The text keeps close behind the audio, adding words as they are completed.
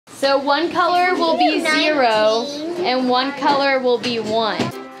So one color will be 0 and one color will be 1.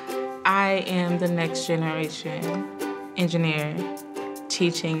 I am the next generation engineer,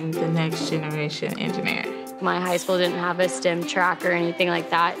 teaching the next generation engineer. My high school didn't have a STEM track or anything like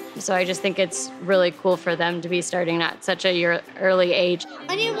that, so I just think it's really cool for them to be starting at such a early age.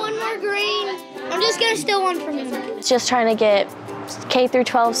 I need one more green. I'm just gonna steal one from you. It's just trying to get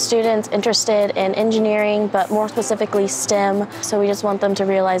K-12 students interested in engineering, but more specifically STEM. So we just want them to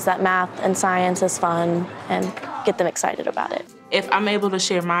realize that math and science is fun and get them excited about it. If I'm able to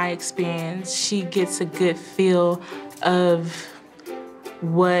share my experience, she gets a good feel of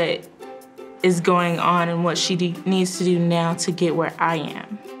what is going on and what she needs to do now to get where I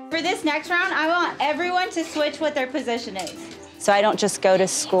am. For this next round, I want everyone to switch what their position is. So I don't just go to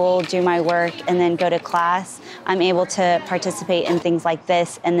school, do my work, and then go to class. I'm able to participate in things like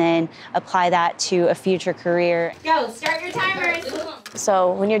this and then apply that to a future career. Go, start your timers.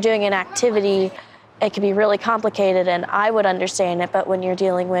 So when you're doing an activity, it can be really complicated and I would understand it, but when you're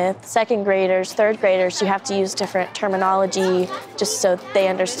dealing with second graders, third graders, you have to use different terminology just so they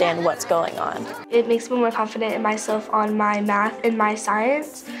understand what's going on. It makes me more confident in myself on my math and my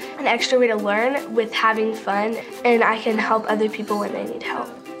science. An extra way to learn with having fun, and I can help other people when they need help.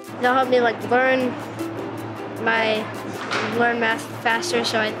 They'll help me learn math faster,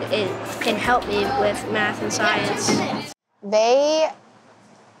 so it can help me with math and science. They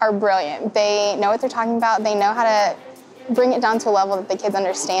are brilliant. They know what they're talking about. They know how to bring it down to a level that the kids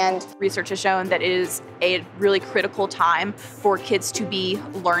understand. Research has shown that it is a really critical time for kids to be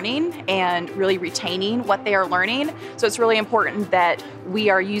learning and really retaining what they are learning. So it's really important that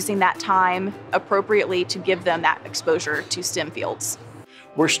we are using that time appropriately to give them that exposure to STEM fields.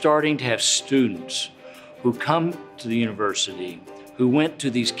 We're starting to have students who come to the university, who went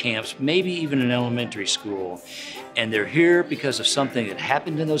to these camps, maybe even in elementary school, and they're here because of something that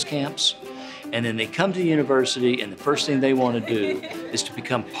happened in those camps, and then they come to the university and the first thing they want to do is to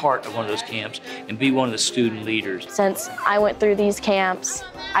become part of one of those camps and be one of the student leaders. Since I went through these camps,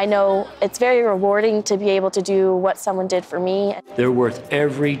 I know it's very rewarding to be able to do what someone did for me. They're worth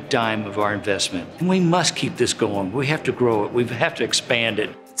every dime of our investment. And we must keep this going. We have to grow it. We have to expand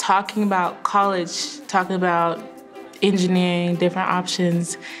it. Talking about college, talking about engineering, different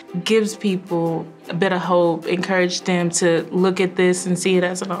options, gives people a bit of hope, encourage them to look at this and see it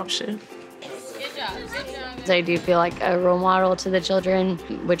as an option. I do feel like a role model to the children,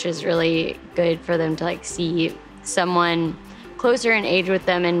 which is really good for them to see someone closer in age with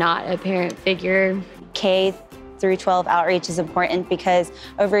them and not a parent figure. K-12 outreach is important because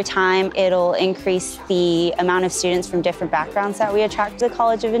over time it'll increase the amount of students from different backgrounds that we attract to the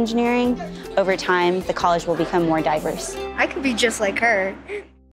College of Engineering. Over time, the college will become more diverse. I could be just like her.